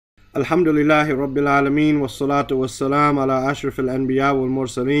Alhamdulillahi Rabbil Alameen, wassalatu wassalam ala ashraf al-anbiya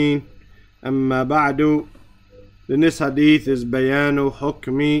wal-mursaleen, amma ba'du. Then this hadith is bayanu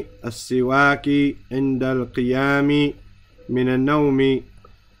hukmi as-siwaki inda al-qiyami min al-nawmi.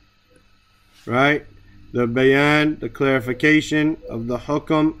 Right? The bayan, the clarification of the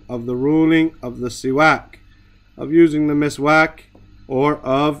hukm, of the ruling of the siwak, of using the miswak, or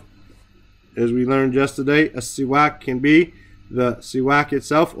of, as we learned yesterday, a siwak can be the siwak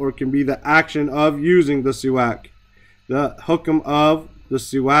itself, or it can be the action of using the siwak. The hukm of the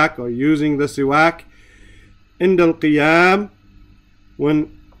siwak, or using the siwak, indal qiyam,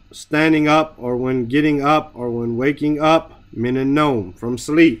 when standing up, or when getting up, or when waking up, min an-nawm, from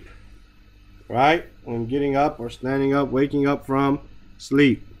sleep. Right? When getting up, or standing up, waking up from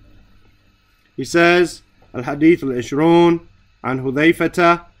sleep. He says, Al-Hadith al-Ishrun, an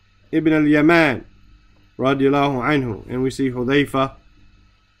Hudhayfata ibn al-Yaman, radiyallahu anhu. And we see Hudhayfa,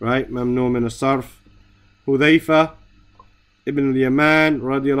 right? Mamnu min as-sarf. Hudhayfa ibn al-Yaman,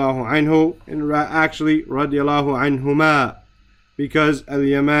 radiyallahu anhu. And actually, radiyallahu anhuma, because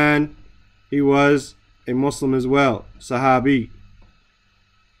al-Yaman, he was a Muslim as well, Sahabi.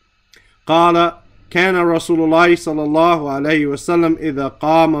 قال كان رسول الله صلى الله عليه وسلم إذا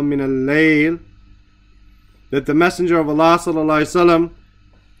قام من الليل, that the Messenger of Allah صلى الله عليه وسلم,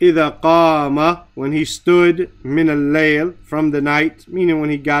 إذا قام, when he stood, من الليل, from the night, meaning when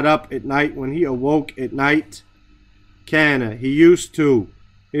he got up at night, when he awoke at night, كان, he used to,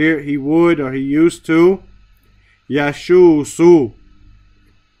 here he would, or he used to, يشوس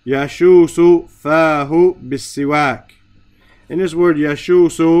فاه بالسواك. And this word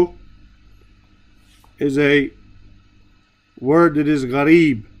يشوس is a word that is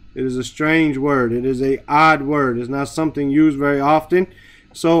gharib. It is a strange word. It is a odd word. It's not something used very often.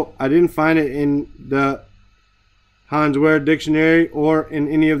 So I didn't find it in the Hans Ware dictionary or in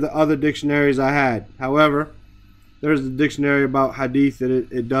any of the other dictionaries I had. However, there's a dictionary about hadith that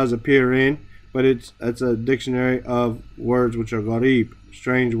it does appear in, but it's a dictionary of words which are gharib,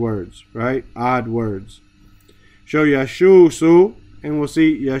 strange words, right? Odd words. Show yashusu, and we'll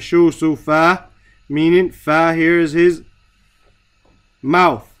see yashusu fa, meaning fa here is his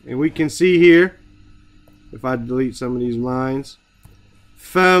mouth. And we can see here, if I delete some of these lines,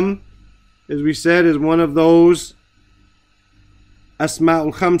 fam, as we said, is one of those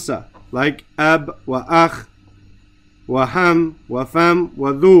asma'ul khamsa, like ab, wa akh, wa ham, wa fam,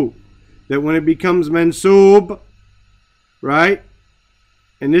 wa dhu, that when it becomes mansoob, right,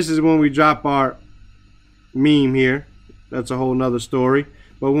 and this is when we drop our meme here, that's a whole nother story,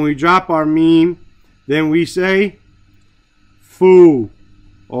 but when we drop our meme, then we say fu,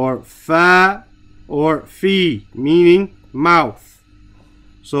 or fa, or fi, meaning mouth.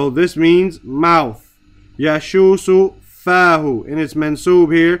 So this means mouth. Yashusu fahu, and it's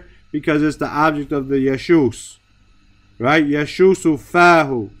mansoob here because it's the object of the yashus. Right? Yashusu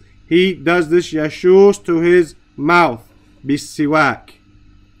fahu. He does this yashus to his mouth. Bisiwak.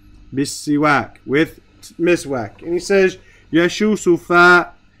 Bisiwak. With miswak. And he says yashusu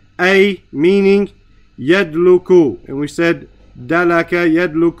fa, a, meaning yadluku. And we said dalaka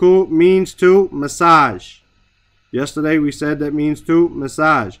yadluku means to massage. Yesterday we said that means to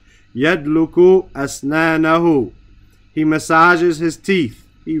massage. Yadluku asnanahu. He massages his teeth.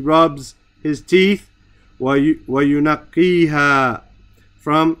 He rubs his teeth. Wa yunaqiha,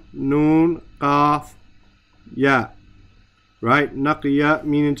 from noon, qaf, ya. Right? Naqiya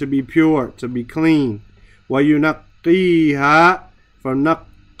meaning to be pure, to be clean. Wa yunaqiha, from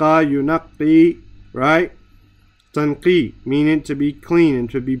naqqa yunaqi, right? Tanqi, meaning to be clean and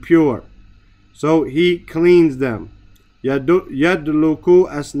to be pure. So he cleans them. Yadluku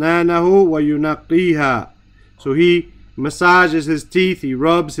asnanahu wa yunaqiha. So he massages his teeth, he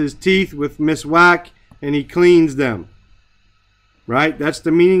rubs his teeth with miswak, and he cleans them. Right? That's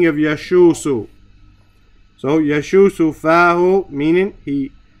the meaning of yashusu. So yashusu fahu, meaning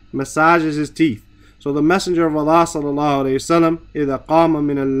he massages his teeth. So the Messenger of Allah sallallahu alayhi wa sallam, إِذَا قَامَ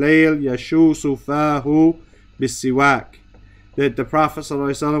مِنَ اللَّيْلِ يَشُوسُ فَاهُ بِالسِّوَاكِ, that the Prophet sallallahu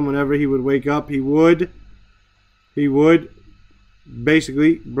alayhi wa sallam, whenever he would wake up, he would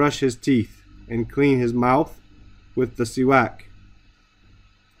basically brush his teeth and clean his mouth with the siwak.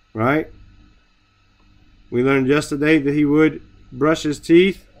 Right? We learned yesterday that he would brush his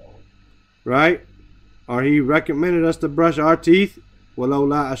teeth, right? Or he recommended us to brush our teeth. وَلَوْ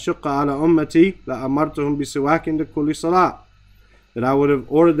لَا أَشُقَّ عَلَى أُمَّتِي لَأَمَرْتُهُمْ بِسِوَاكٍ لِكُلِّ صَلَاةٍ, that I would have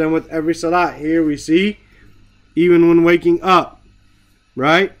ordered them with every salah. Here we see, even when waking up,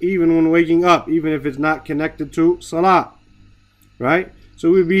 right? Even when waking up, even if it's not connected to salah, right?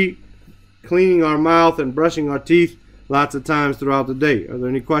 So we'd be cleaning our mouth and brushing our teeth lots of times throughout the day. Are there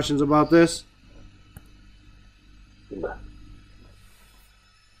any questions about this?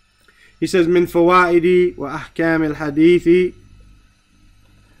 He says, min fawaidi wa ahkam al-hadithi,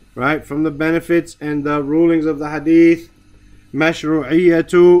 right, from the benefits and the rulings of the hadith,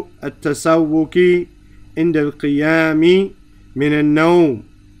 mashru'iyatu at-tasawwuki inda al-qiyami min al-nawm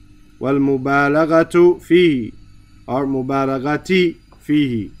wal-mubalaghatu fihi, or mubalaghati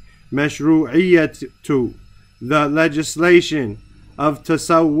fihi. Mashru'iyatu, the legislation of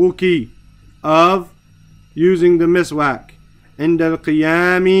tasawwuki, of using the miswak, inda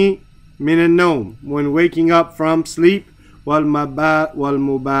al-qiyami min al-nawm, when waking up from sleep,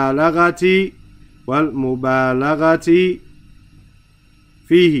 wal-mubalaghati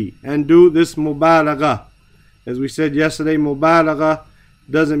fihi, and do this mubalagha. As we said yesterday, mubalagha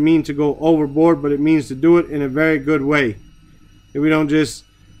doesn't mean to go overboard, but it means to do it in a very good way. If we don't just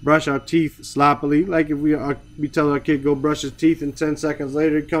brush our teeth sloppily, like if we tell our kid go brush his teeth and 10 seconds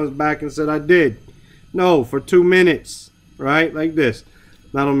later he comes back and said I did. No, for 2 minutes, right, like this.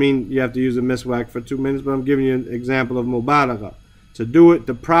 I don't mean you have to use a miswak for 2 minutes, but I'm giving you an example of mubalagha. To do it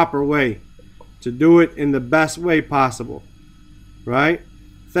the proper way, to do it in the best way possible, right?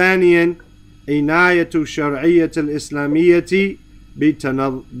 ثانيا عناية شرعية الإسلامية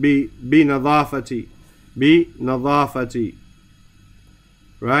بنظافة,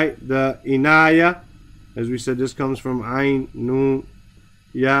 right? The inaya, as we said, this comes from ayn, nun,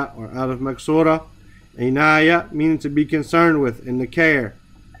 ya, or alif maksura. Inaya meaning to be concerned with, in the care,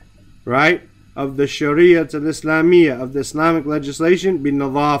 right, of the Sharia al-Islamiyya, of the Islamic legislation,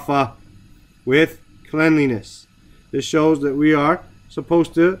 bin-nadhafa, with cleanliness. This shows that we are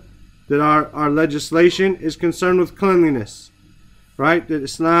supposed to, that our legislation is concerned with cleanliness, right? That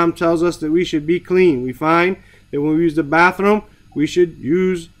Islam tells us that we should be clean. We find that when we use the bathroom, we should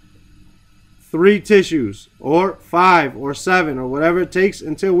use 3 tissues, or 5, or 7, or whatever it takes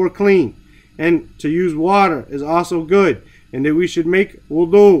until we're clean. And to use water is also good. And that we should make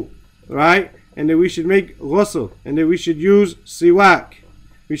wudu, right? And that we should make ghusl. And that we should use siwak.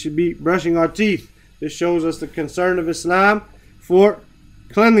 We should be brushing our teeth. This shows us the concern of Islam for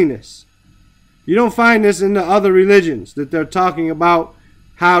cleanliness. You don't find this in the other religions, that they're talking about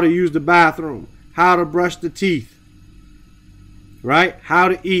how to use the bathroom, how to brush the teeth, right? How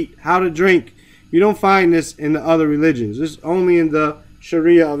to eat, how to drink. You don't find this in the other religions. This is only in the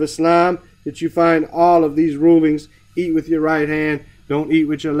Sharia of Islam that you find all of these rulings. Eat with your right hand, don't eat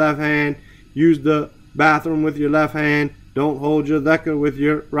with your left hand, use the bathroom with your left hand, don't hold your dhakr with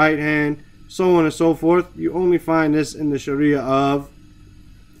your right hand, so on and so forth. You only find this in the Sharia of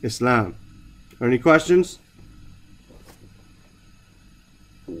Islam. Are any questions?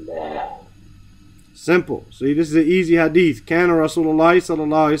 Simple. See, this is an easy hadith. كان رسول الله صلى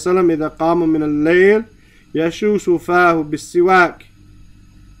الله عليه وسلم إذا قام من الليل يشوش فاه بالسواك.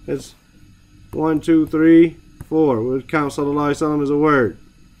 That's 1, 2, 3, 4. We'll count sallallahu alaihi wasallam as a word.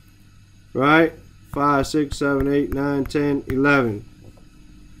 Right? 5, 6, 7, 8, 9, 10, 11.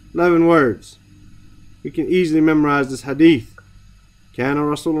 11 words. We can easily memorize this hadith. كان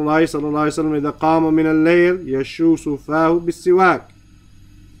رسول الله صلى الله عليه وسلم إذا قام من الليل يشوش فاه بالسواك.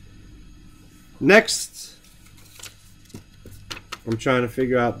 Next, I'm trying to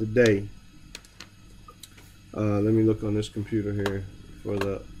figure out the day. Let me look on this computer here for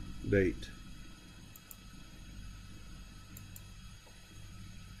the date.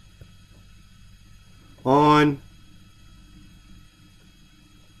 On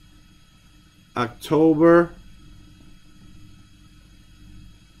October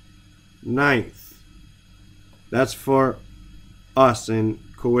 9th, that's for us in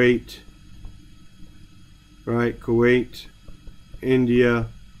Kuwait, right? Kuwait, India,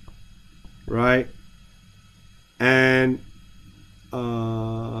 right? And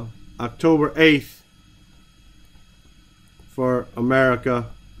October 8th for America,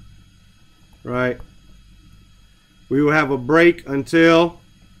 right? We will have a break until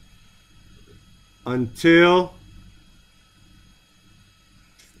the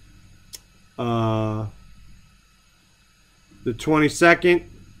 22nd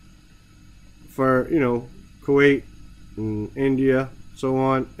for, you know, Kuwait and India, so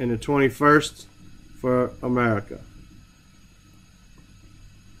on, and the 21st for America,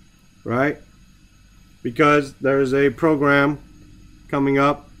 right? Because there's a program coming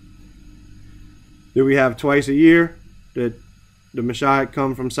up that we have twice a year, that the Mashayikh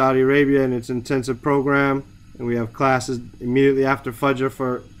come from Saudi Arabia, and it's an intensive program, and we have classes immediately after Fajr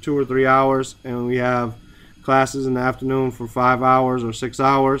for 2 or 3 hours, and we have classes in the afternoon for 5 hours or 6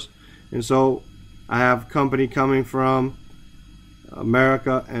 hours. And so I have company coming from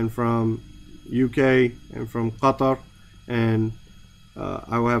America and from UK and from Qatar, and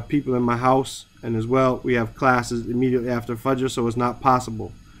I will have people in my house, and as well we have classes immediately after Fajr, so it's not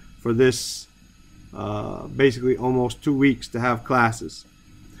possible for this basically almost 2 weeks to have classes.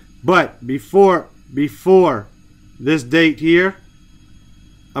 But before this date here,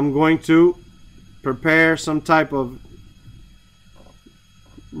 I'm going to prepare some type of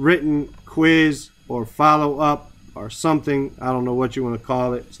written quiz or follow-up or something. I don't know what you want to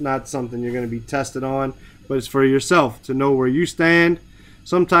call it. It's not something you're going to be tested on, but it's for yourself to know where you stand.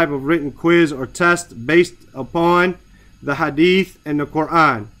 Some type of written quiz or test based upon the Hadith and the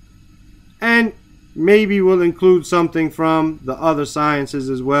Quran. And maybe we'll include something from the other sciences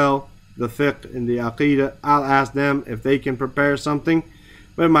as well, the fiqh and the aqidah. I'll ask them if they can prepare something,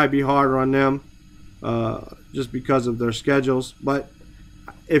 but it might be harder on them just because of their schedules. But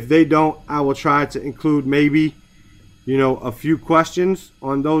if they don't, I will try to include maybe, you know, a few questions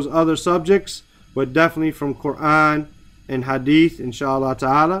on those other subjects, but definitely from Quran and Hadith, inshallah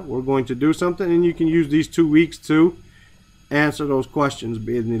ta'ala, we're going to do something, and you can use these 2 weeks to answer those questions,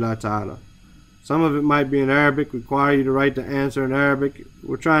 bi'idhnillah ta'ala. Some of it might be in Arabic, require you to write the answer in Arabic.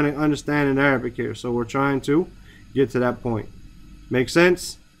 We're trying to understand in Arabic here, so we're trying to get to that point. Make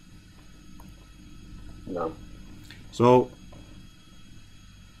sense? No. So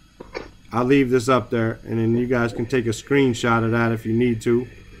I'll leave this up there, and then you guys can take a screenshot of that if you need to,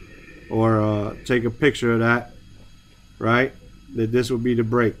 or take a picture of that, right? That this will be the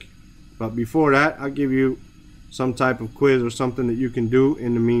break. But before that, I'll give you some type of quiz or something that you can do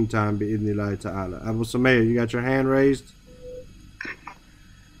in the meantime, bi'idhnillah ta'ala. Abu Sumayya, you got your hand raised?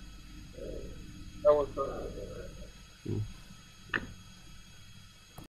 That was